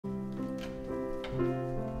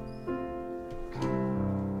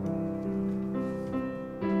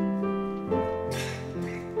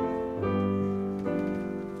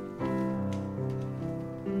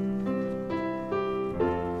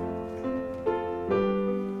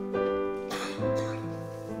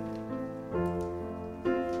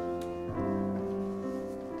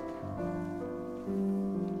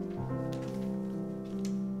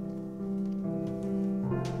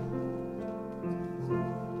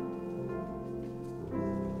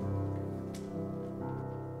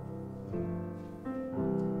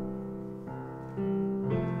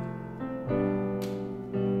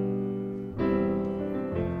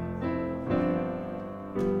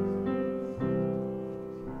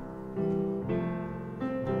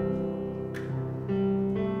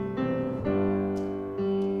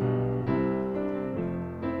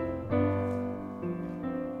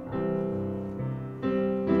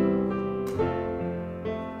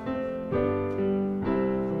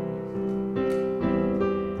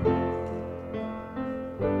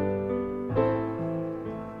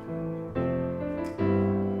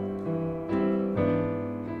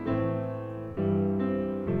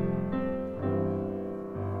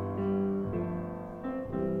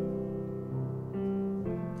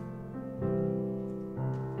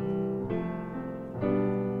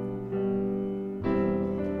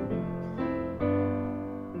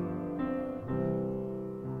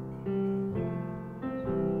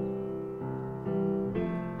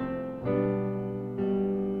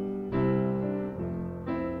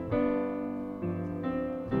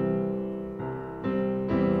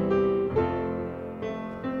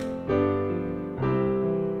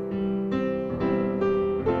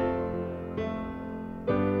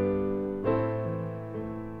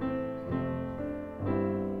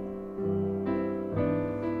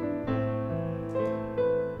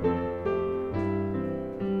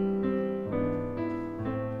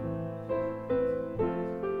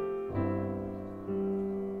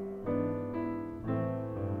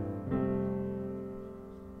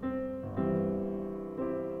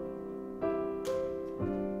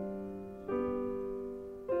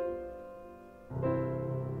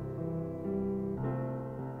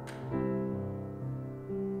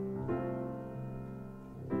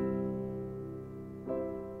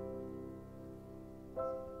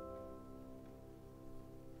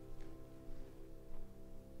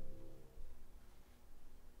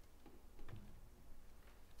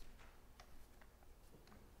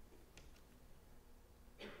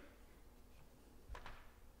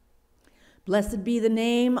Blessed be the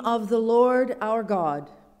name of the Lord our God.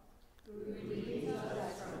 Who redeems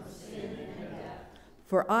us from sin and death.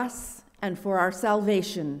 For us and for our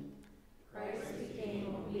salvation. Christ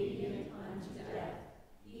became obedient unto death,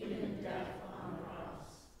 even death on the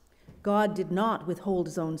cross. God did not withhold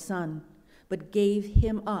his own Son, but gave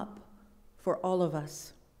him up for all of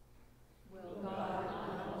us. Will God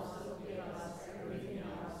not also give us everything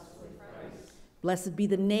else with Christ? Blessed be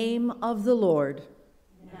the name of the Lord.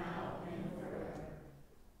 Now and forever.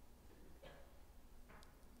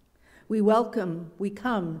 We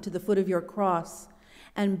come to the foot of your cross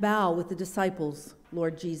and bow with the disciples,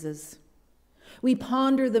 Lord Jesus. We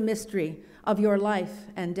ponder the mystery of your life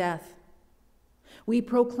and death. We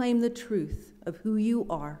proclaim the truth of who you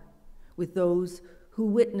are with those who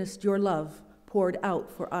witnessed your love poured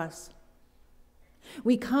out for us.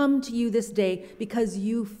 We come to you this day because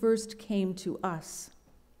you first came to us.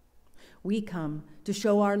 We come to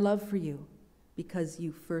show our love for you because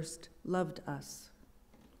you first loved us.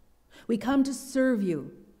 We come to serve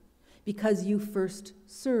you because you first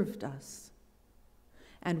served us.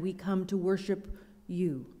 And we come to worship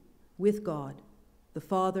you with God, the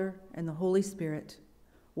Father and the Holy Spirit,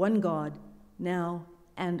 one God, now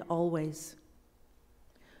and always.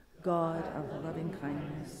 God of loving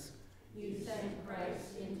kindness, You sent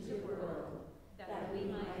Christ into the world that we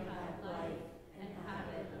might have life and have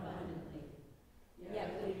it abundantly.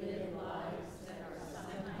 Yet we live lives that are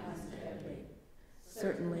sometimes deadly,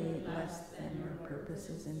 certainly less than your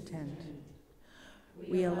purposes intend.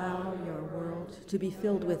 We allow your world to be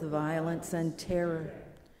filled with violence and terror.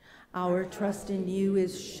 Our trust in you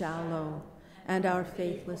is shallow, and our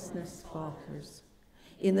faithlessness falters.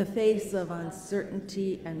 In the face of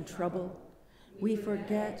uncertainty and trouble, we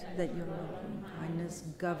forget that your loving kindness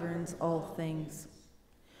governs all things.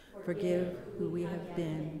 Forgive who we have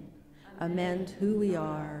been, amend who we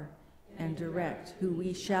are, and direct who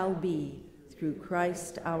we shall be through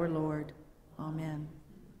Christ our Lord. Amen.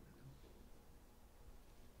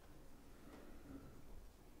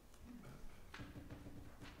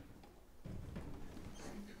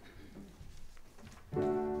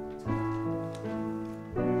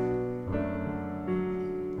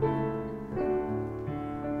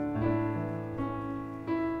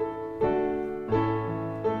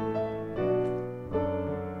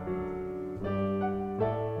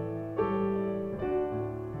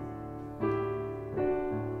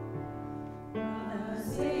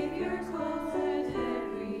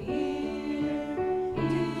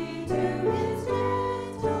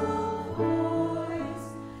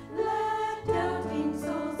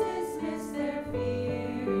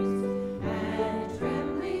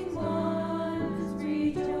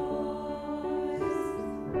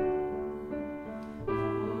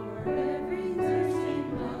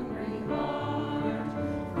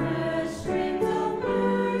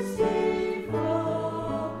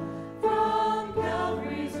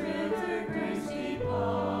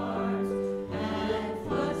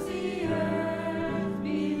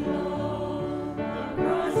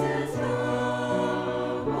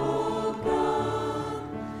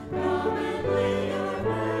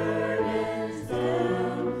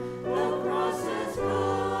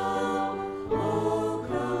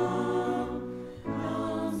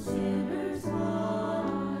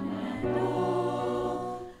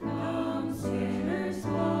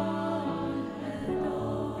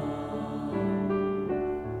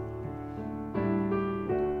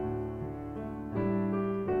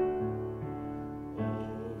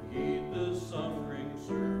 Heed the suffering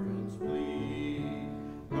servant's plea.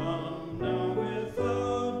 Come now.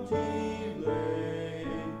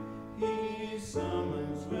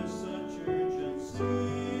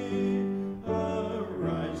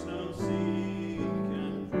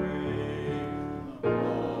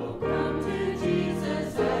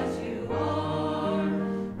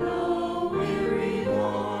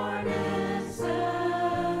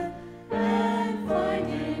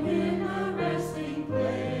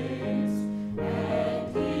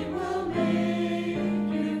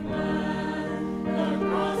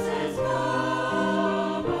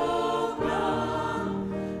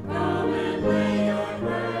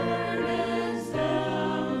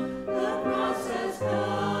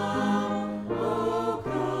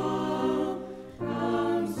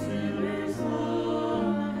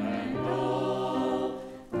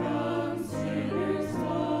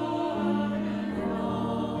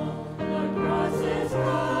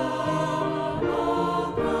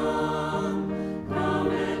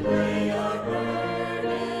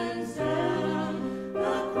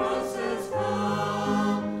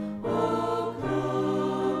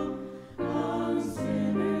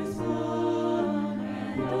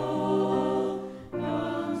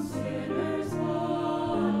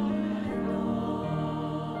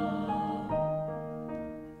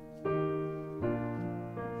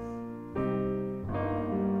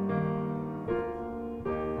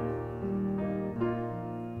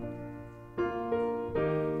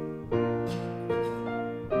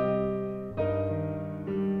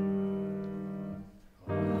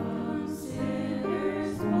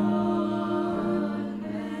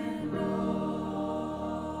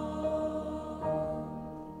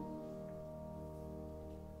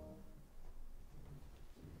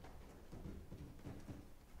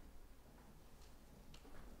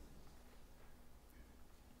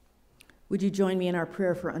 Would you join me in our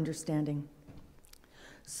prayer for understanding?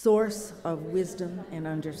 Source of wisdom and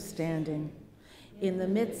understanding, in the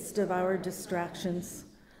midst of our distractions,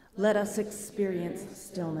 let us experience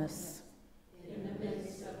stillness. In the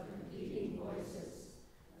midst of competing voices,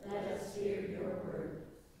 let us hear your word.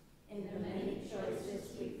 In the many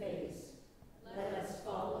choices we face, let us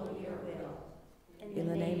follow your will. In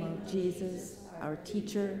the name of Jesus, our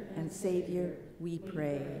teacher and Savior, we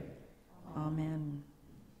pray. Amen.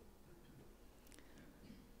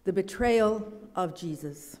 The betrayal of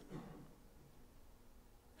Jesus.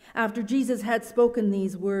 After Jesus had spoken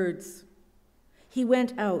these words, he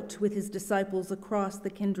went out with his disciples across the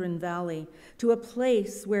Kidron Valley to a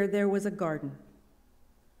place where there was a garden,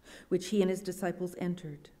 which he and his disciples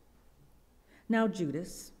entered. Now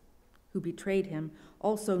Judas, who betrayed him,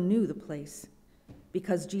 also knew the place,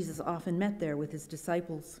 because Jesus often met there with his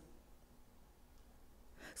disciples.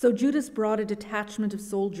 So Judas brought a detachment of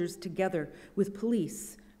soldiers together with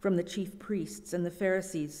police from the chief priests and the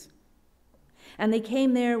Pharisees, and they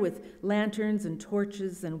came there with lanterns and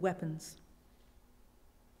torches and weapons.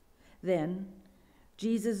 Then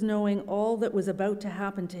Jesus, knowing all that was about to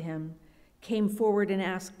happen to him, came forward and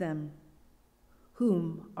asked them,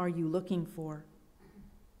 "Whom are you looking for?"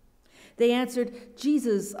 They answered,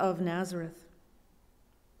 "Jesus of Nazareth."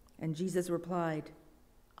 And Jesus replied,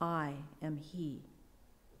 "I am he."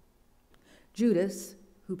 Judas,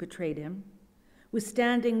 who betrayed him, was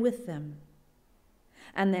standing with them.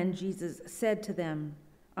 And then Jesus said to them,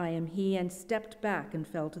 "I am he," and stepped back and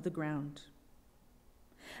fell to the ground.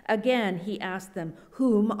 Again he asked them,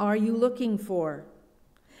 "Whom are you looking for?"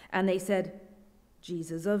 And they said,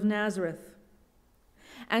 "Jesus of Nazareth."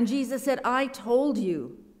 And Jesus said, "I told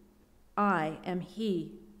you, I am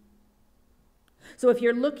he. So if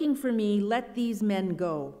you're looking for me, let these men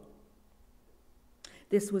go."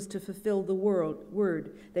 This was to fulfill the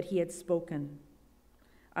word that he had spoken.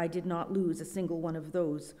 "I did not lose a single one of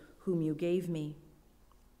those whom you gave me."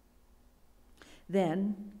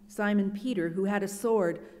 Then Simon Peter, who had a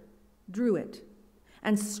sword, drew it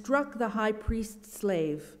and struck the high priest's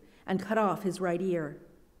slave and cut off his right ear.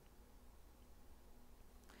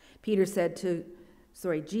 Jesus said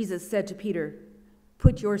to Peter,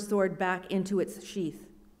 "Put your sword back into its sheath.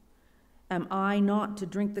 Am I not to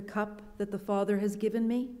drink the cup that the Father has given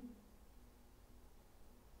me?"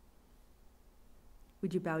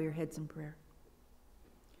 Would you bow your heads in prayer?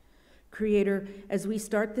 Creator, as we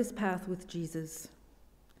start this path with Jesus,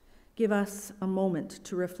 give us a moment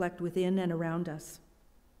to reflect within and around us.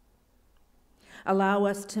 Allow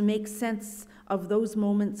us to make sense of those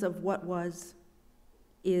moments of what was,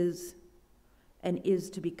 is, and is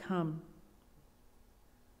to become.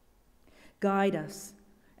 Guide us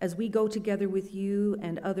as we go together with you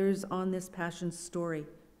and others on this Passion story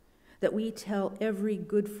that we tell every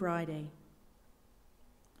Good Friday.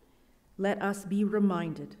 Let us be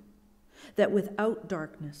reminded that without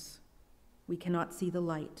darkness, we cannot see the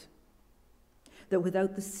light, that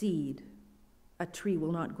without the seed, a tree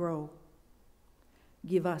will not grow.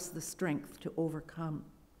 Give us the strength to overcome.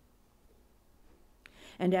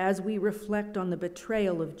 And as we reflect on the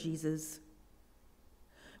betrayal of Jesus,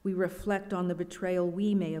 we reflect on the betrayal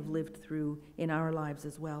we may have lived through in our lives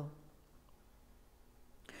as well.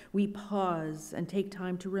 We pause and take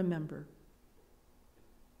time to remember,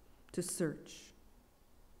 to search,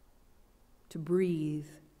 to breathe,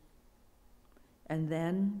 and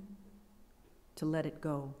then to let it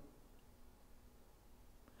go.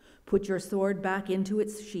 Put your sword back into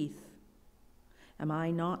its sheath. Am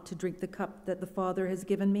I not to drink the cup that the Father has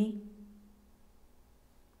given me?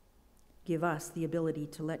 Give us the ability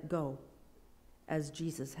to let go as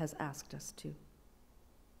Jesus has asked us to.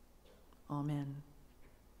 Amen.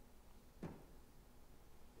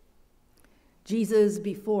 Jesus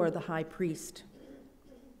before the high priest.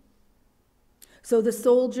 So the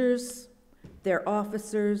soldiers, their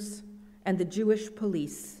officers, and the Jewish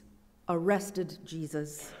police arrested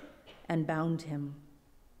Jesus and bound him.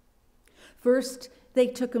 First, they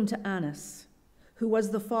took him to Annas, who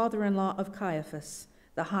was the father-in-law of Caiaphas,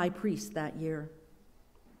 the high priest that year.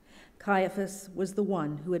 Caiaphas was the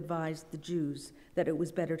one who advised the Jews that it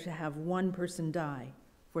was better to have one person die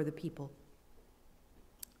for the people.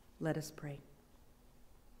 Let us pray.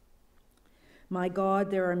 My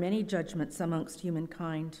God, there are many judgments amongst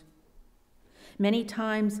humankind. Many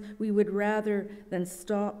times we would rather than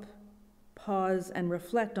stop, pause, and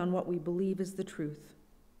reflect on what we believe is the truth.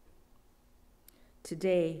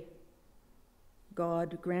 Today,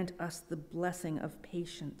 God, grant us the blessing of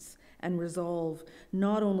patience and resolve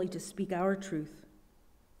not only to speak our truth,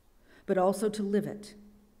 but also to live it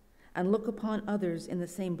and look upon others in the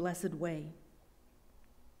same blessed way.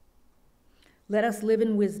 Let us live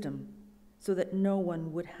in wisdom so that no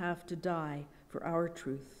one would have to die for our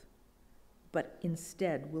truth, but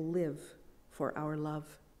instead will live for our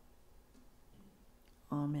love.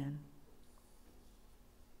 Amen.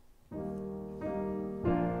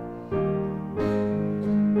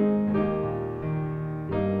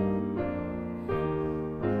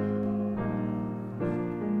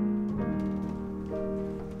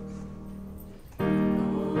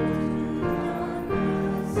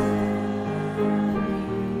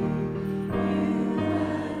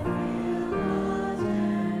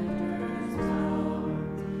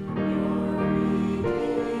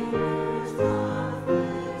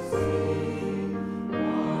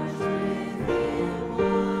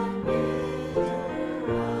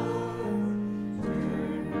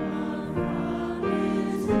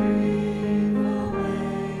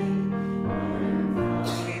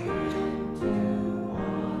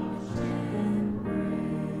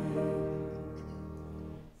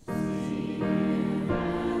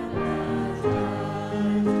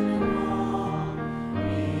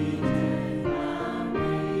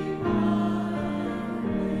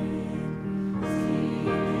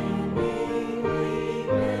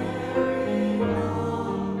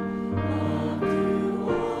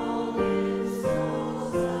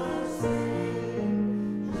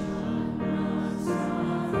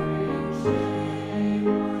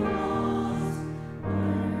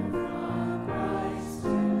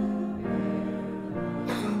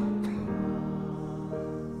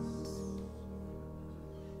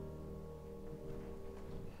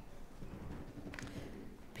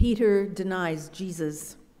 Peter denies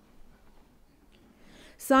Jesus.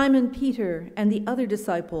 Simon Peter and the other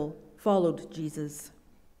disciple followed Jesus.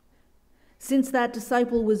 Since that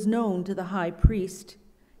disciple was known to the high priest,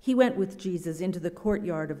 he went with Jesus into the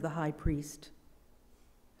courtyard of the high priest.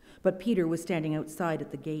 But Peter was standing outside at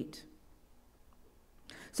the gate.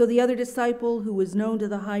 So the other disciple who was known to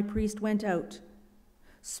the high priest went out,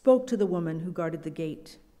 spoke to the woman who guarded the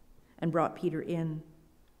gate, and brought Peter in.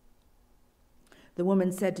 The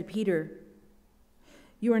woman said to Peter,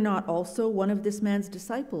 "You are not also one of this man's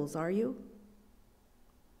disciples, are you?"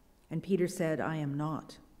 And Peter said, "I am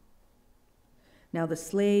not." Now the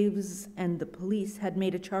slaves and the police had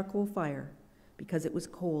made a charcoal fire because it was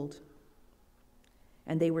cold,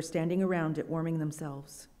 and they were standing around it, warming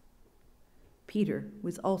themselves. Peter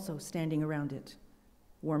was also standing around it,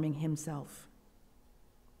 warming himself.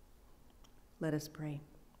 Let us pray.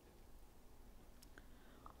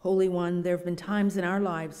 Holy One, there have been times in our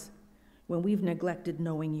lives when we've neglected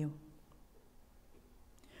knowing you.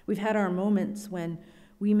 We've had our moments when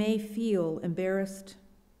we may feel embarrassed,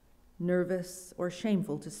 nervous, or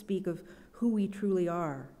shameful to speak of who we truly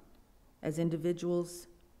are as individuals,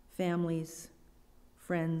 families,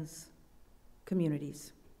 friends,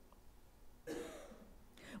 communities.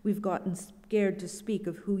 We've gotten scared to speak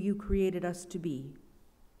of who you created us to be.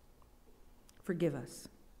 Forgive us.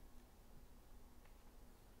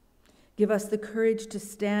 Give us the courage to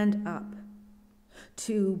stand up,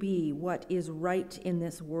 to be what is right in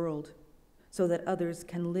this world, so that others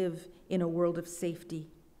can live in a world of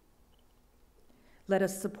safety. Let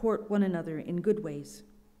us support one another in good ways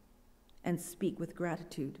and speak with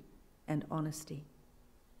gratitude and honesty.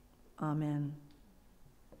 Amen.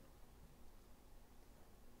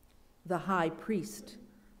 The high priest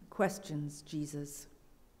questions Jesus.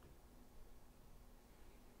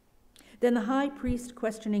 Then the high priest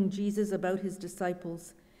questioning Jesus about his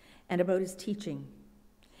disciples and about his teaching.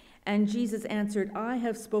 And Jesus answered, "I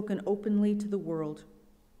have spoken openly to the world.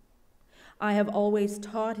 I have always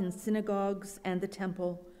taught in synagogues and the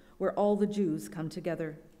temple where all the Jews come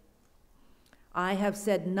together. I have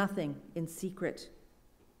said nothing in secret.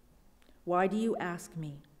 Why do you ask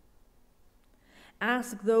me?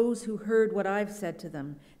 Ask those who heard what I've said to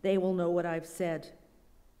them. They will know what I've said."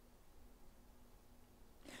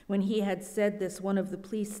 When he had said this, one of the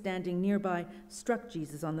police standing nearby struck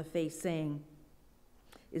Jesus on the face, saying,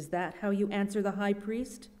 "Is that how you answer the high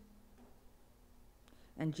priest?"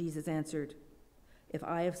 And Jesus answered, "If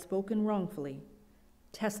I have spoken wrongfully,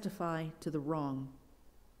 testify to the wrong.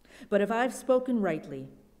 But if I've spoken rightly,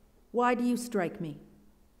 why do you strike me?"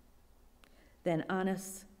 Then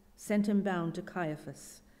Annas sent him bound to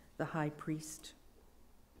Caiaphas, the high priest.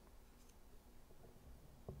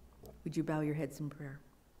 Would you bow your heads in prayer?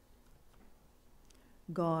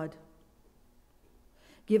 God,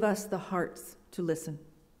 give us the hearts to listen.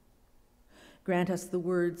 Grant us the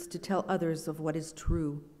words to tell others of what is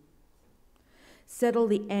true. Settle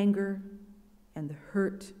the anger and the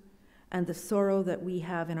hurt and the sorrow that we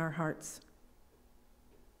have in our hearts.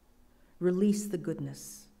 Release the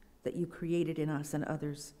goodness that you created in us and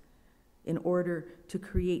others, in order to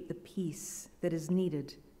create the peace that is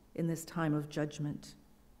needed in this time of judgment.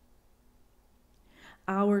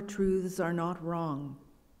 Our truths are not wrong,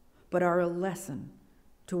 but are a lesson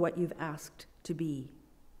to what you've asked to be,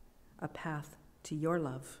 a path to your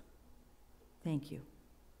love. Thank you.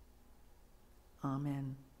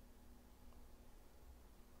 Amen.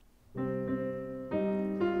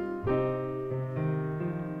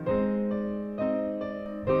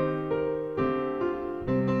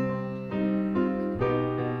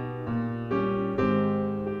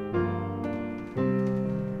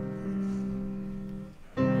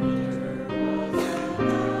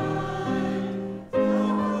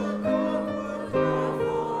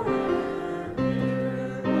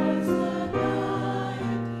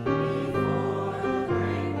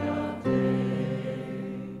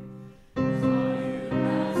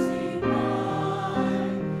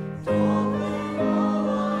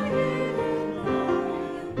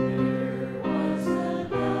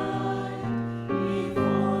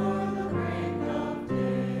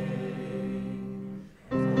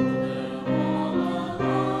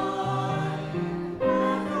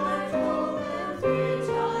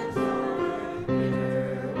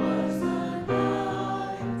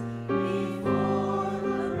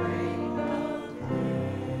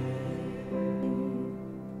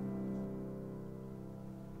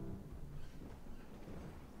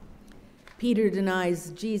 Peter denies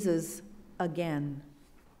Jesus again.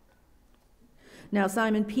 Now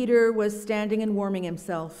Simon Peter was standing and warming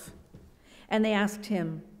himself, and they asked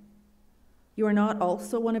him, "You are not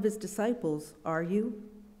also one of his disciples, are you?"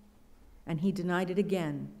 And he denied it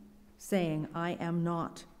again, saying, "I am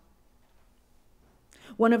not."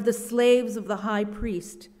 One of the slaves of the high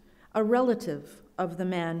priest, a relative of the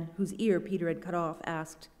man whose ear Peter had cut off,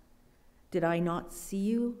 asked, "Did I not see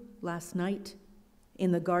you last night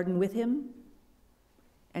in the garden with him?"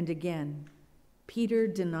 And again, Peter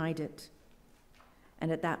denied it.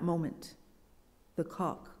 And at that moment, the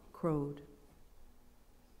cock crowed.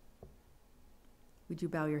 Would you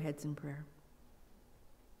bow your heads in prayer?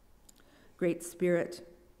 Great Spirit,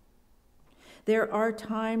 there are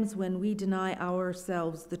times when we deny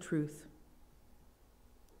ourselves the truth.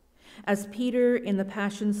 As Peter in the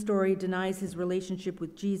Passion story denies his relationship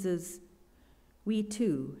with Jesus, we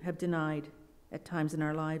too have denied, at times in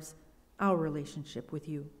our lives, our relationship with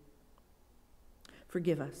you.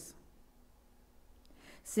 Forgive us.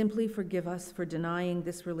 Simply forgive us for denying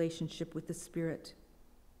this relationship with the Spirit.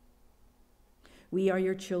 We are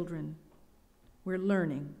your children. We're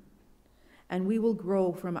learning, and we will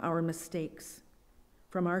grow from our mistakes,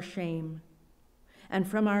 from our shame, and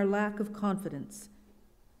from our lack of confidence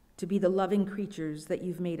to be the loving creatures that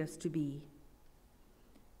you've made us to be.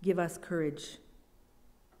 Give us courage,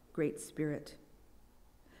 Great Spirit.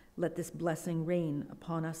 Let this blessing reign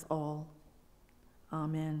upon us all.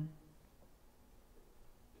 Amen.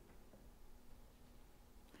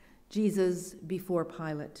 Jesus before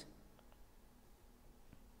Pilate.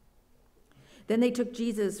 Then they took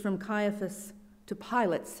Jesus from Caiaphas to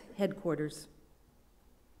Pilate's headquarters.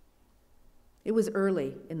 It was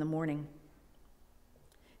early in the morning.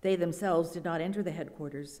 They themselves did not enter the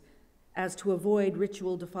headquarters, as to avoid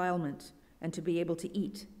ritual defilement and to be able to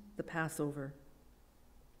eat the Passover.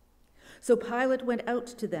 So Pilate went out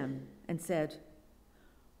to them and said,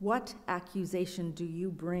 "What accusation do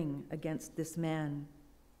you bring against this man?"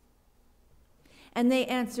 And they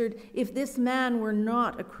answered, "If this man were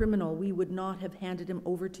not a criminal, we would not have handed him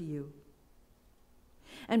over to you."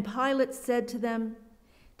 And Pilate said to them,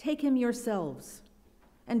 "Take him yourselves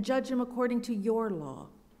and judge him according to your law."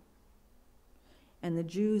 And the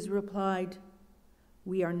Jews replied,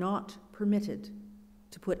 "We are not permitted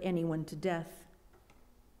to put anyone to death."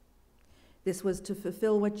 This was to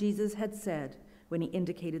fulfill what Jesus had said when he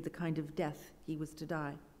indicated the kind of death he was to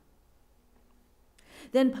die.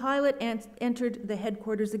 Then Pilate entered the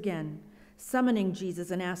headquarters again, summoning Jesus,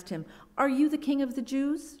 and asked him, "Are you the king of the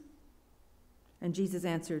Jews?" And Jesus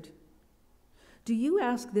answered, "Do you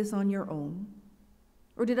ask this on your own,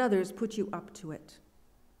 or did others put you up to it?"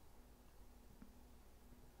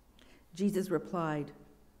 Jesus replied,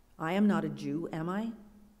 "I am not a Jew, am I?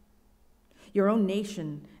 Your own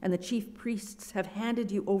nation and the chief priests have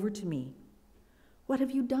handed you over to me. What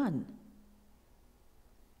have you done?"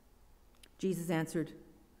 Jesus answered,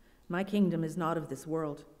 "My kingdom is not of this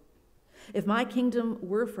world. If my kingdom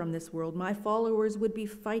were from this world, my followers would be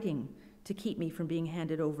fighting to keep me from being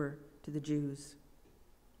handed over to the Jews.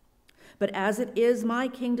 But as it is, my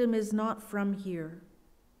kingdom is not from here."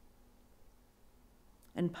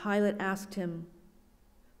 And Pilate asked him,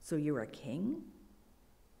 "So you're a king?"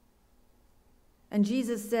 And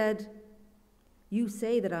Jesus said, You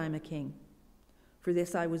say that I am a king. For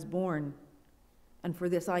this I was born, and for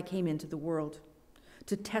this I came into the world,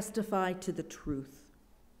 to testify to the truth.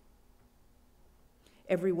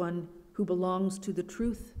 Everyone who belongs to the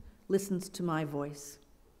truth listens to my voice."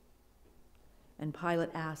 And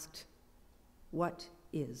Pilate asked, "What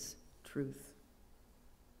is truth?"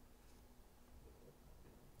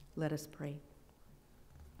 Let us pray.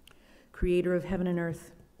 Creator of heaven and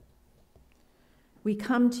earth, we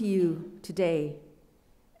come to you today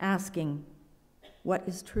asking, what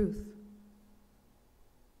is truth?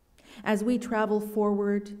 As we travel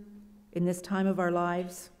forward in this time of our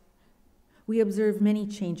lives, we observe many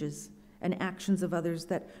changes and actions of others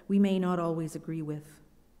that we may not always agree with.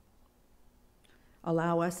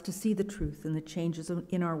 Allow us to see the truth in the changes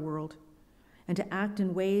in our world and to act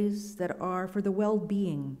in ways that are for the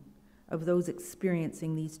well-being of those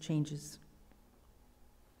experiencing these changes.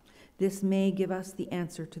 This may give us the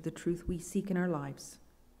answer to the truth we seek in our lives.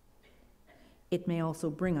 It may also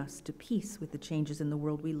bring us to peace with the changes in the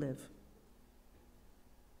world we live.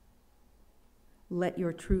 Let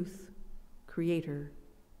your truth, Creator,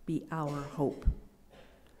 be our hope.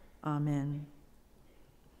 Amen.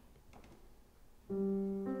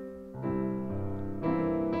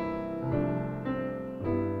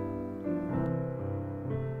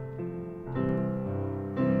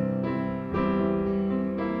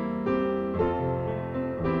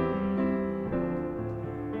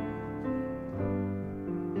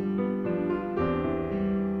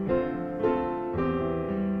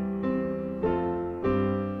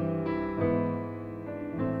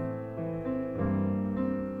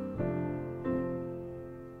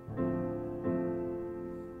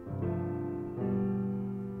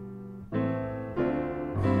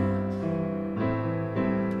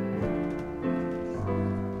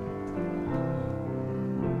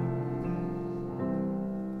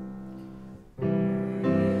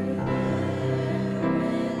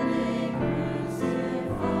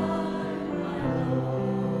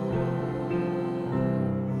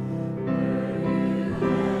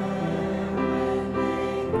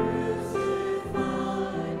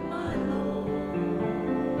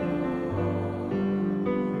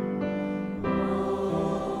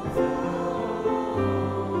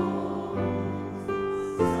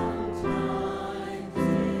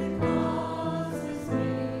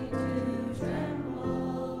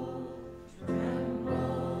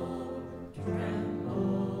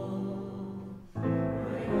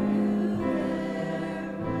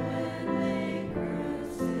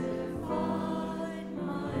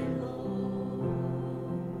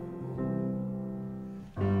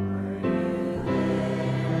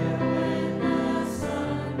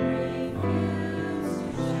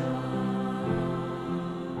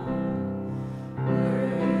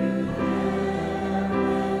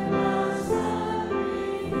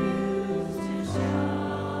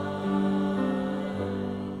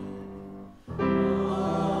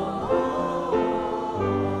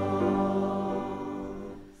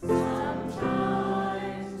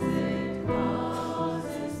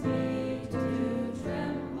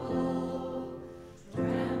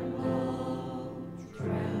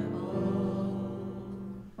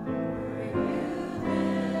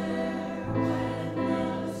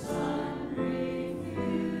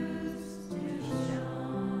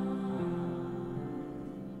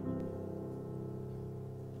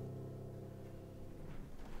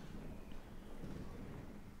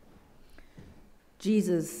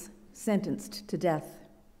 Jesus sentenced to death.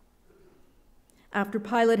 After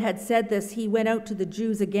Pilate had said this, he went out to the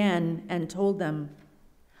Jews again and told them,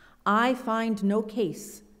 "I find no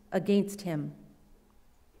case against him.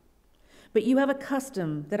 But you have a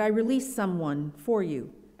custom that I release someone for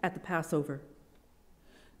you at the Passover.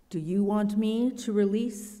 Do you want me to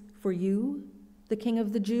release for you the King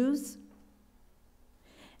of the Jews?"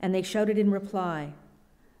 And they shouted in reply,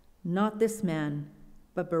 "Not this man,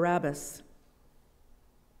 but Barabbas."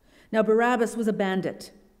 Now Barabbas was a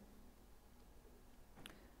bandit.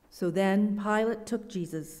 So then Pilate took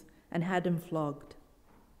Jesus and had him flogged.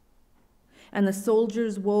 And the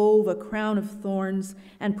soldiers wove a crown of thorns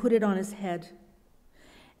and put it on his head,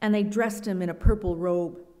 and they dressed him in a purple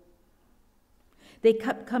robe. They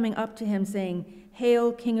kept coming up to him saying,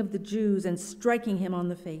 "Hail, King of the Jews," and striking him on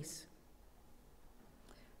the face.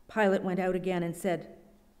 Pilate went out again and said,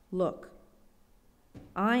 "Look,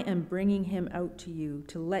 I am bringing him out to you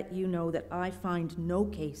to let you know that I find no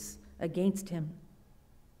case against him."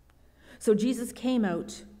 So Jesus came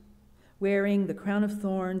out wearing the crown of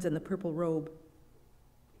thorns and the purple robe.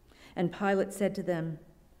 And Pilate said to them,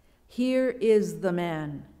 "Here is the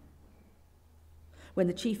man." When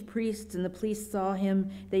the chief priests and the police saw him,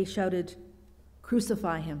 they shouted,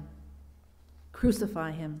 "Crucify him!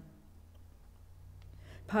 Crucify him!"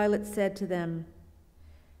 Pilate said to them,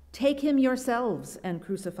 "Take him yourselves and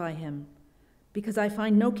crucify him, because I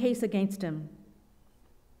find no case against him."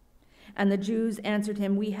 And the Jews answered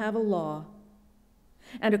him, "We have a law,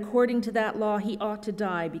 and according to that law he ought to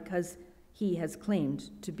die because he has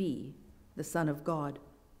claimed to be the Son of God."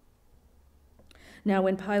 Now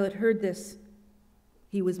when Pilate heard this,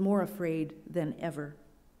 he was more afraid than ever.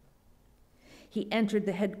 He entered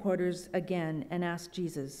the headquarters again and asked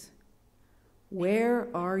Jesus, "Where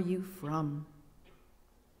are you from?"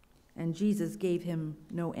 And Jesus gave him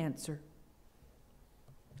no answer.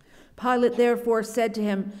 Pilate therefore said to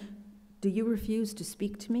him, "Do you refuse to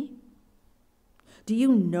speak to me? Do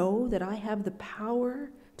you know that I have the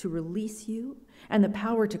power to release you and the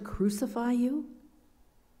power to crucify you?"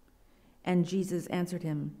 And Jesus answered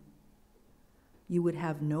him, "You would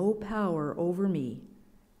have no power over me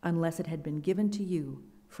unless it had been given to you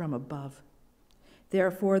from above.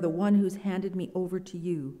 Therefore, the one who's handed me over to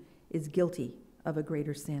you is guilty of a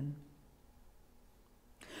greater sin."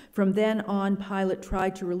 From then on, Pilate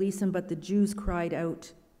tried to release him, but the Jews cried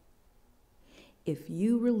out, "If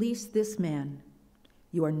you release this man,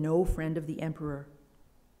 you are no friend of the emperor.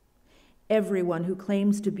 Everyone who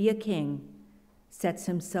claims to be a king sets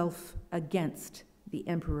himself against the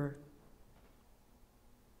emperor."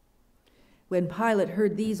 When Pilate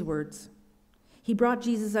heard these words, he brought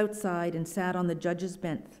Jesus outside and sat on the judge's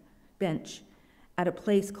bench at a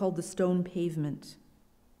place called the Stone Pavement.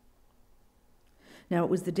 Now it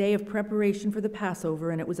was the day of preparation for the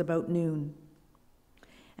Passover, and it was about noon.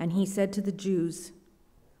 And he said to the Jews,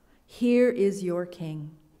 "Here is your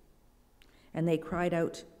king." And they cried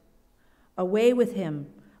out, "Away with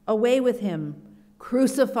him! Away with him!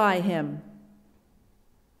 Crucify him!"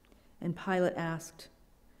 And Pilate asked,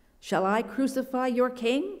 "Shall I crucify your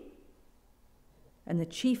king?" And the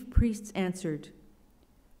chief priests answered,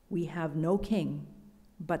 "We have no king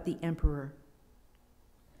but the emperor."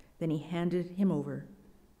 Then he handed him over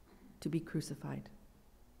to be crucified.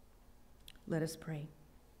 Let us pray.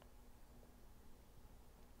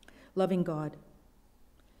 Loving God,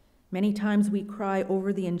 many times we cry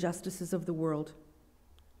over the injustices of the world.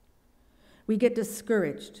 We get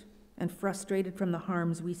discouraged and frustrated from the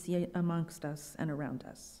harms we see amongst us and around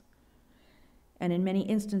us. And in many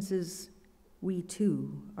instances, we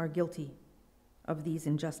too are guilty of these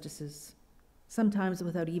injustices, sometimes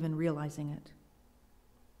without even realizing it.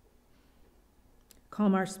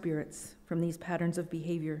 Calm our spirits from these patterns of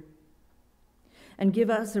behavior and give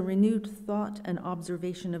us a renewed thought and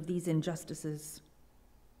observation of these injustices.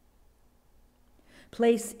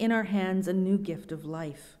 Place in our hands a new gift of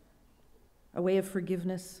life, a way of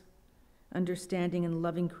forgiveness, understanding, and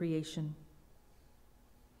loving creation.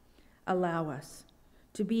 Allow us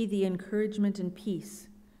to be the encouragement and peace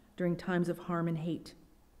during times of harm and hate.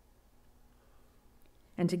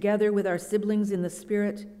 And together with our siblings in the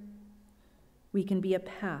Spirit, we can be a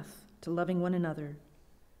path to loving one another,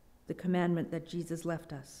 the commandment that Jesus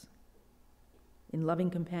left us. In loving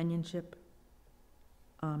companionship,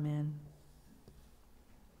 amen.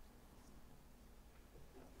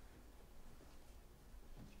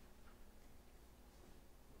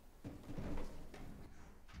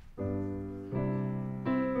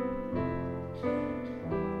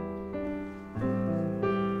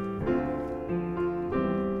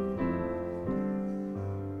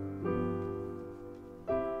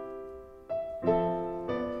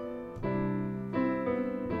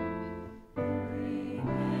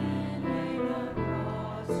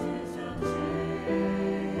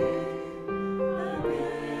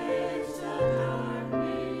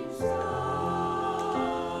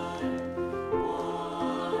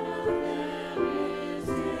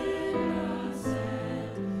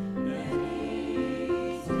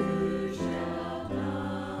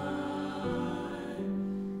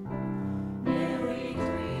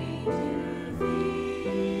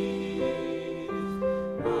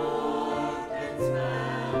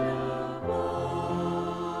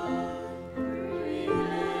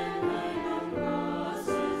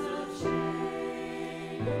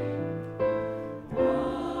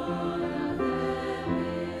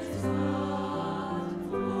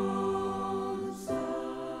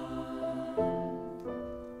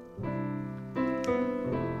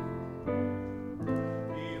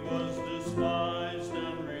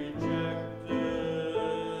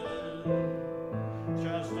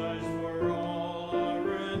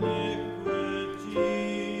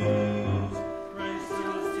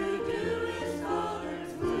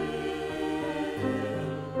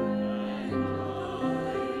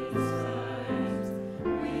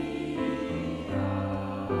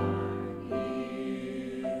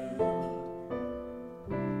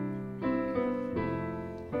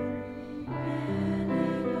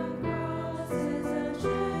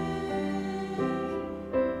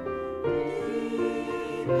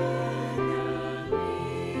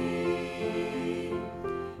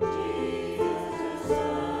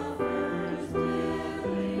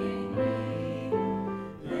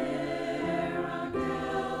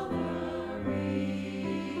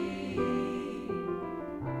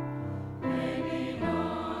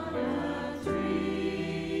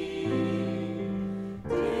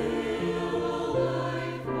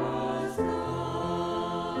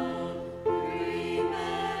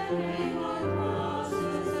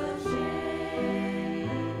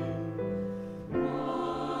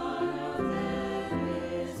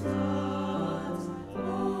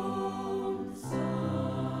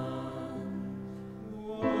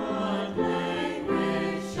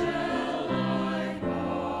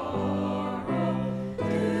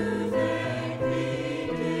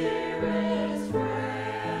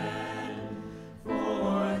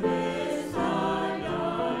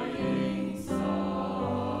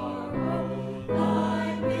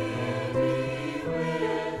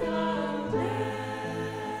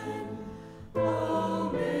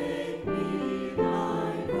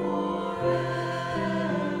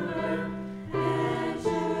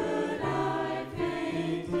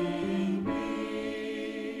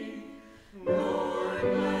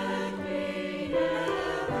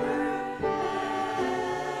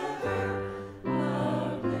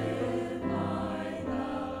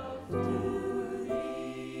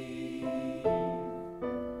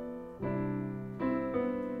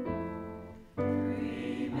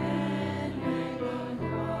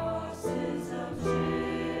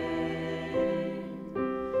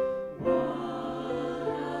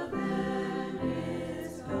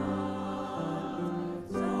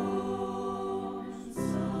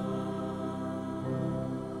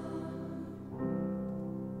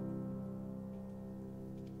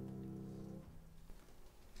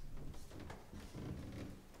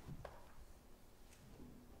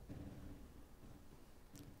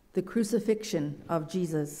 The crucifixion of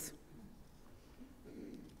Jesus.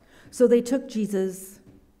 So they took Jesus,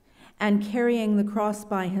 and carrying the cross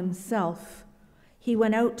by himself, he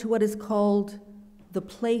went out to what is called the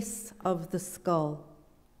place of the skull,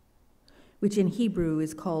 which in Hebrew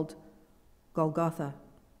is called Golgotha.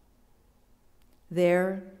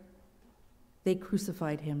 There they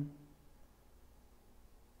crucified him,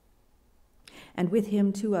 and with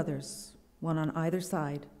him 2 others, one on either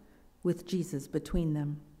side, with Jesus between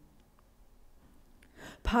them.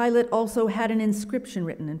 Pilate also had an inscription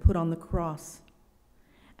written and put on the cross,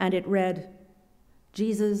 and it read,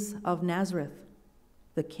 "Jesus of Nazareth,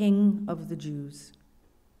 the King of the Jews."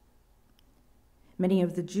 Many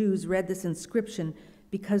of the Jews read this inscription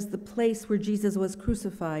because the place where Jesus was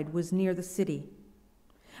crucified was near the city,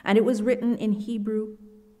 and it was written in Hebrew,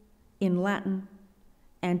 in Latin,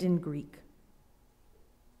 and in Greek.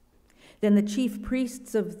 Then the chief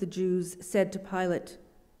priests of the Jews said to Pilate,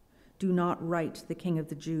 "Do not write the King of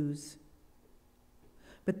the Jews."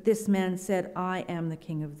 But this man said, "I am the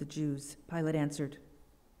King of the Jews." Pilate answered,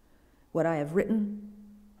 "What I have written,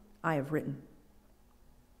 I have written."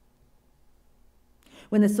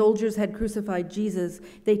 When the soldiers had crucified Jesus,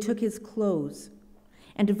 they took his clothes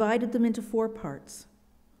and divided them into 4 parts,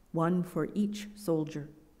 one for each soldier.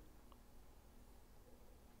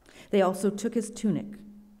 They also took his tunic.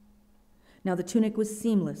 Now the tunic was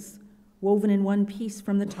seamless, woven in one piece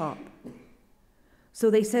from the top. So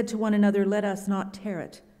they said to one another, "Let us not tear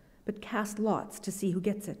it, but cast lots to see who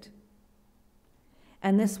gets it."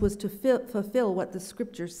 And this was to fulfill what the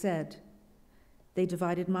scripture said, "They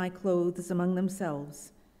divided my clothes among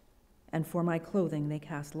themselves, and for my clothing they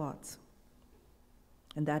cast lots."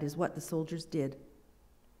 And that is what the soldiers did.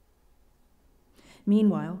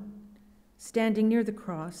 Meanwhile, standing near the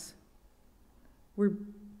cross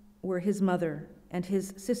were his mother and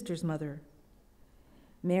his sister's mother,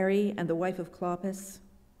 Mary and the wife of Clopas,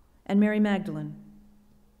 and Mary Magdalene.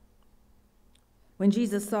 When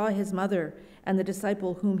Jesus saw his mother and the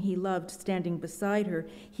disciple whom he loved standing beside her,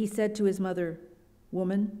 he said to his mother,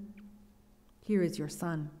 "Woman, here is your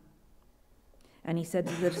son." And he said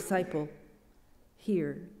to the disciple,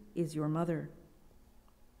 "Here is your mother."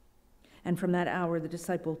 And from that hour the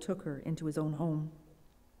disciple took her into his own home.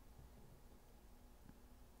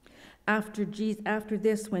 After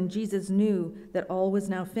this, when Jesus knew that all was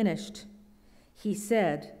now finished, he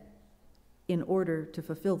said, in order to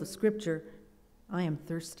fulfill the scripture, "I am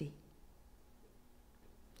thirsty."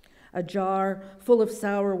 A jar full of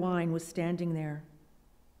sour wine was standing there.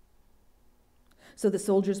 So the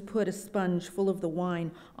soldiers put a sponge full of the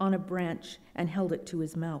wine on a branch and held it to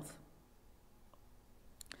his mouth.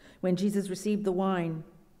 When Jesus received the wine,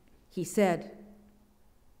 he said,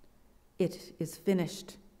 "It is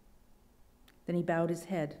finished." Then he bowed his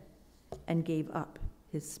head and gave up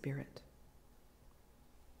his spirit.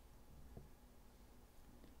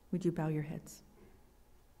 Would you bow your heads?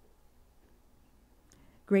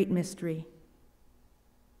 Great mystery.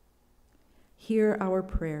 Hear our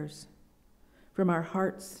prayers from our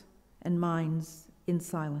hearts and minds in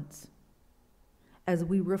silence as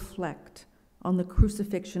we reflect on the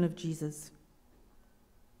crucifixion of Jesus.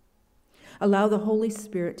 Allow the Holy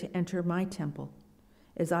Spirit to enter my temple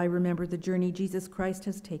as I remember the journey Jesus Christ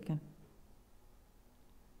has taken.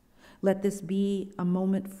 Let this be a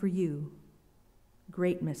moment for you,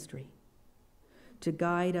 great mystery, to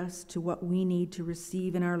guide us to what we need to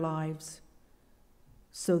receive in our lives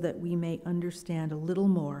so that we may understand a little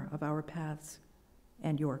more of our paths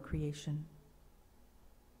and your creation.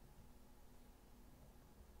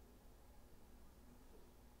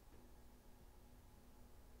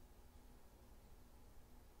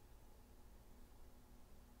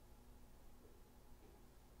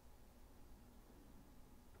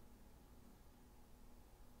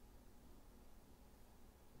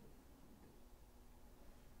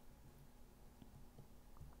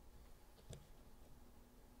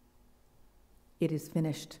 It is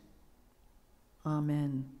finished.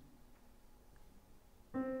 Amen.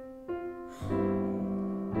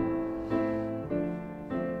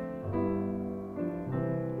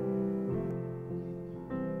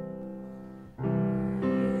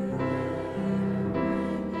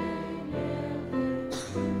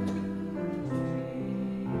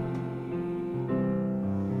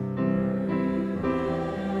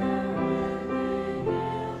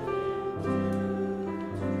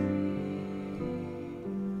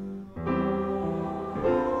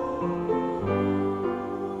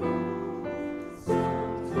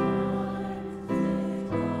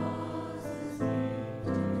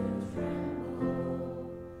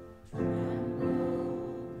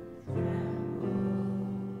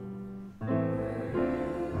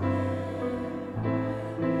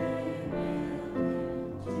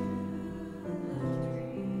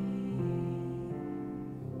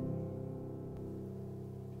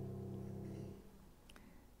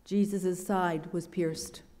 Jesus' side was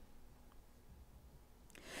pierced.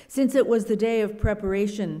 Since it was the day of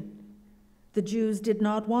preparation, the Jews did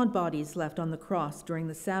not want bodies left on the cross during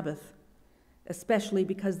the Sabbath, especially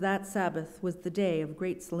because that Sabbath was the day of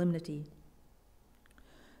great solemnity.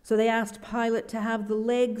 So they asked Pilate to have the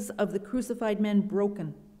legs of the crucified men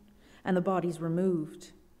broken and the bodies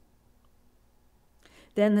removed.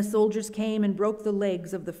 Then the soldiers came and broke the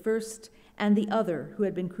legs of the first and the other who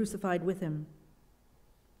had been crucified with him.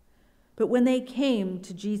 But when they came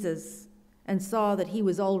to Jesus and saw that he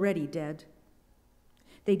was already dead,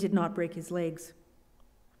 they did not break his legs.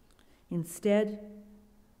 Instead,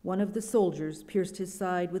 one of the soldiers pierced his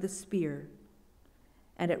side with a spear,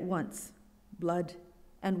 and at once blood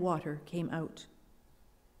and water came out.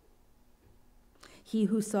 He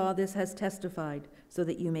who saw this has testified so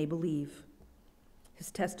that you may believe.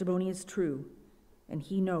 His testimony is true, and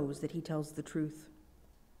he knows that he tells the truth.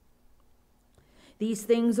 These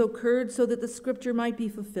things occurred so that the scripture might be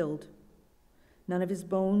fulfilled. None of his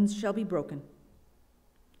bones shall be broken.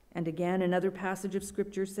 And again, another passage of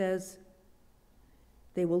scripture says,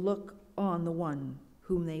 they will look on the one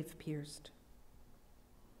whom they've pierced.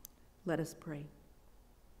 Let us pray.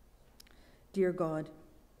 Dear God,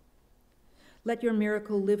 let your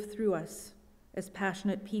miracle live through us as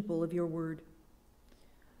passionate people of your word.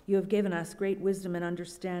 You have given us great wisdom and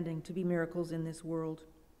understanding to be miracles in this world.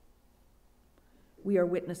 We are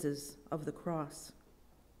witnesses of the cross.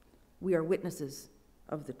 We are witnesses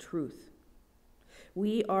of the truth.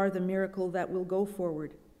 We are the miracle that will go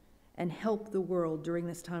forward and help the world during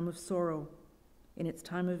this time of sorrow, in its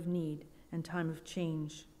time of need and time of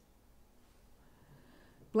change.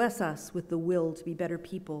 Bless us with the will to be better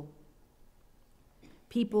people,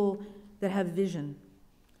 people that have vision,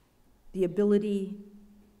 the ability,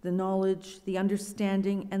 the knowledge, the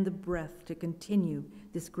understanding, and the breath to continue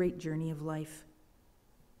this great journey of life.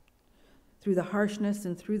 Through the harshness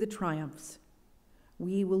and through the triumphs,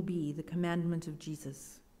 we will be the commandment of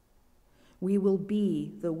Jesus. We will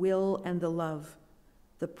be the will and the love,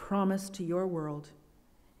 the promise to your world.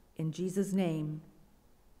 In Jesus' name,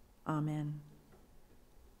 amen.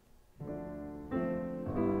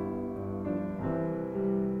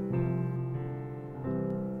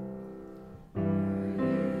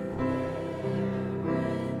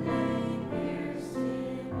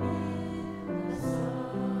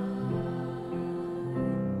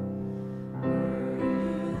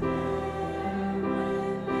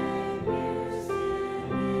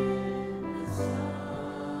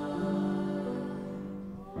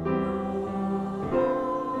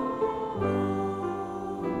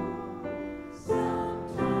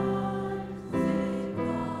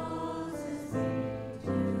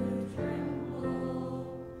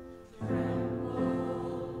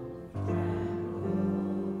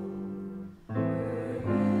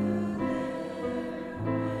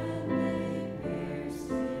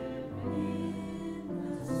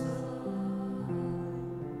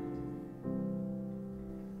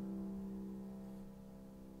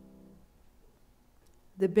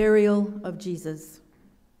 The burial of Jesus.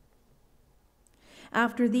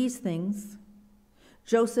 After these things,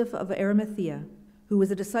 Joseph of Arimathea, who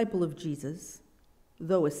was a disciple of Jesus,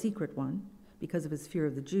 though a secret one, because of his fear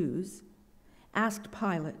of the Jews, asked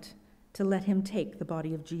Pilate to let him take the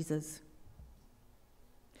body of Jesus.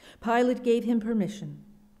 Pilate gave him permission,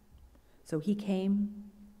 so he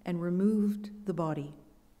came and removed the body.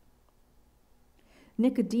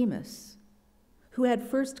 Nicodemus, who had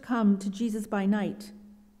first come to Jesus by night,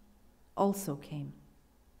 also came,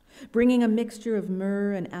 bringing a mixture of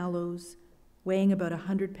myrrh and aloes, weighing about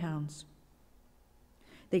 100 pounds.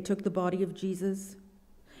 They took the body of Jesus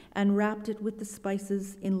and wrapped it with the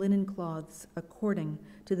spices in linen cloths, according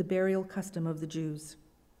to the burial custom of the Jews.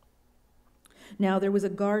 Now there was a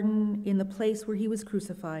garden in the place where he was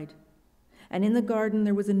crucified, and in the garden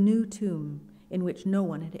there was a new tomb in which no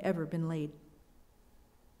one had ever been laid.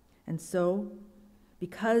 And so,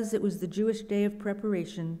 because it was the Jewish day of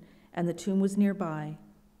preparation and the tomb was nearby,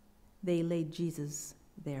 they laid Jesus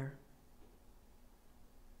there.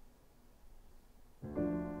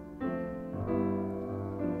 Oh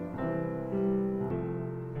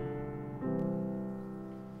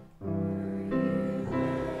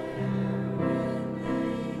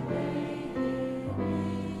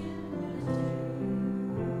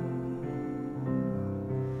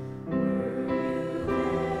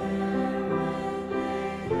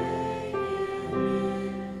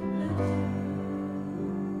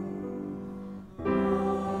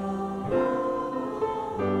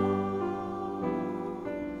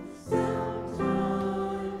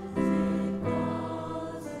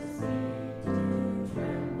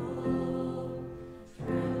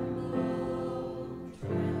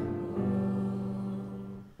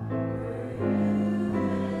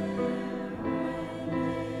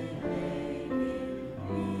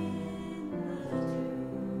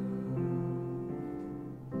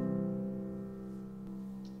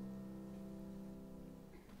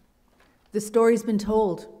The story's been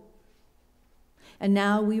told. And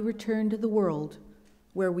now we return to the world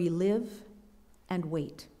where we live and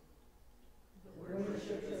wait. The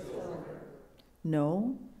worship is over.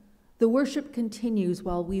 No, the worship continues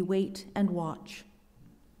while we wait and watch.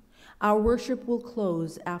 Our worship will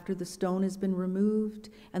close after the stone has been removed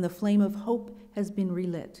and the flame of hope has been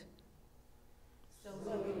relit. So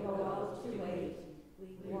we go out to wait.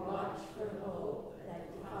 We watch for the hope that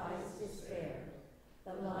defies despair,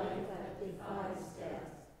 the life that defies death,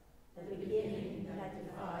 the beginning that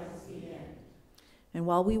defies the end. And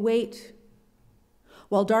while we wait,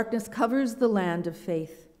 while darkness covers the land of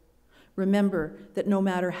faith, remember that no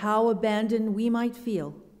matter how abandoned we might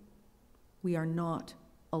feel, we are not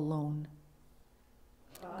alone.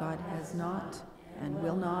 God has not and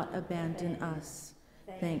will not abandon us.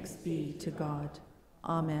 Thanks be to God.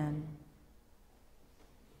 Amen.